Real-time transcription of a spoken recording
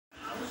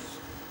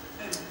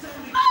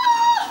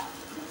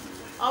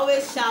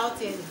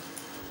shouting.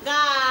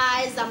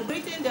 Guys, I'm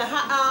greeting the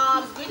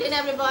house, greeting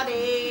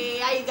everybody.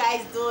 How you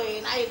guys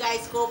doing? How you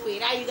guys coping?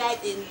 How you guys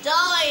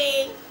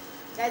enjoying?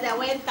 Guys, I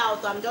went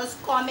out, I'm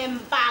just coming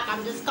back.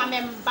 I'm just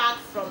coming back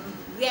from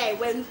where I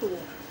went to.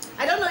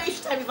 I don't know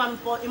each time if I'm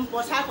in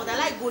Port Harcourt, I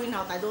like going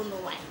out, I don't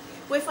know why.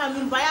 But if I'm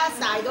in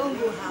Bayelsa, I don't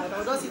go out,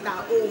 I'll just sit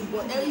at home.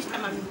 But each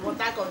time I'm in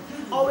Port Harcourt,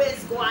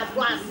 always go out,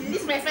 go and see.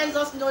 These my friends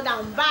just know that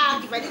I'm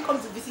back. If I didn't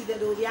come to visit them,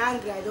 they'll be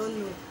angry, I don't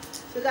know.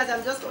 So guys,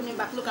 I'm just coming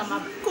back. Look at my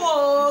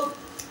coke.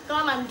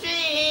 Come and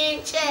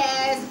drink.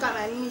 Cheers. Look at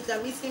my meat.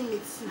 I'm eating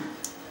meat too.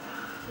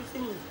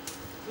 Eating meat.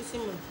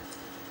 Eating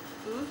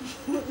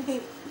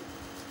meat.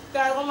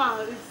 Guys, come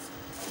on.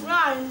 You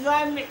know,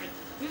 enjoy me.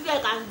 This guy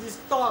can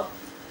disturb.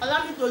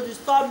 Allow me to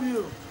disturb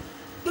you.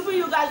 People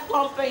you guys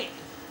complain.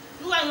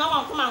 You guys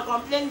now come and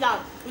complain that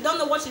we don't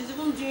know what she's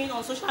even doing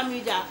on social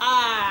media.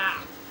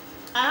 I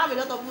have a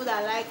lot of people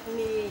that like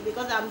me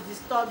because I'm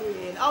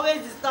disturbing,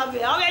 always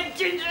disturbing, always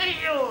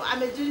gingering you.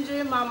 I'm a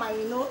gingering mama,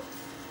 you know.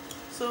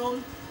 So,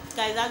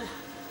 guys,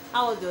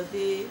 how was your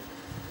day?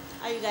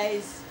 How you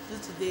guys do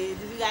today?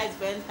 Did you guys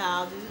went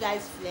out? Did you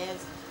guys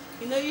flex?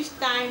 You know, each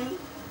time,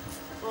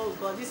 oh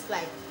God, this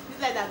life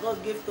that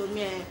God gave to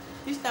me.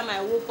 Each time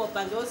I woke up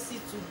and just see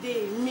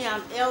today, me,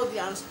 I'm healthy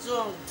and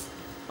strong.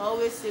 I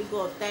always say,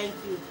 God, thank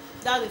you.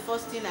 That's the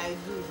first thing I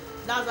do.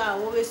 That's why I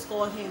always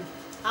call Him.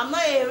 I'm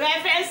not a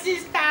reverend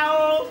sister,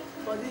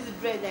 but this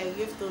bread that He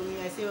gave to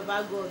me, I say,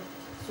 Baba God,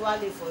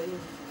 swallow for you.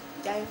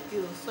 Thank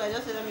you. So I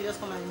just said, let me just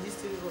come and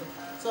listen to you.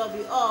 So I'll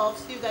be off.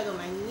 See you guys on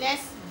my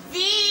next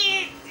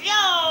video.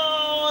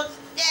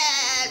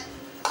 Yeah.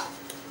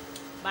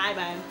 Bye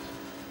bye.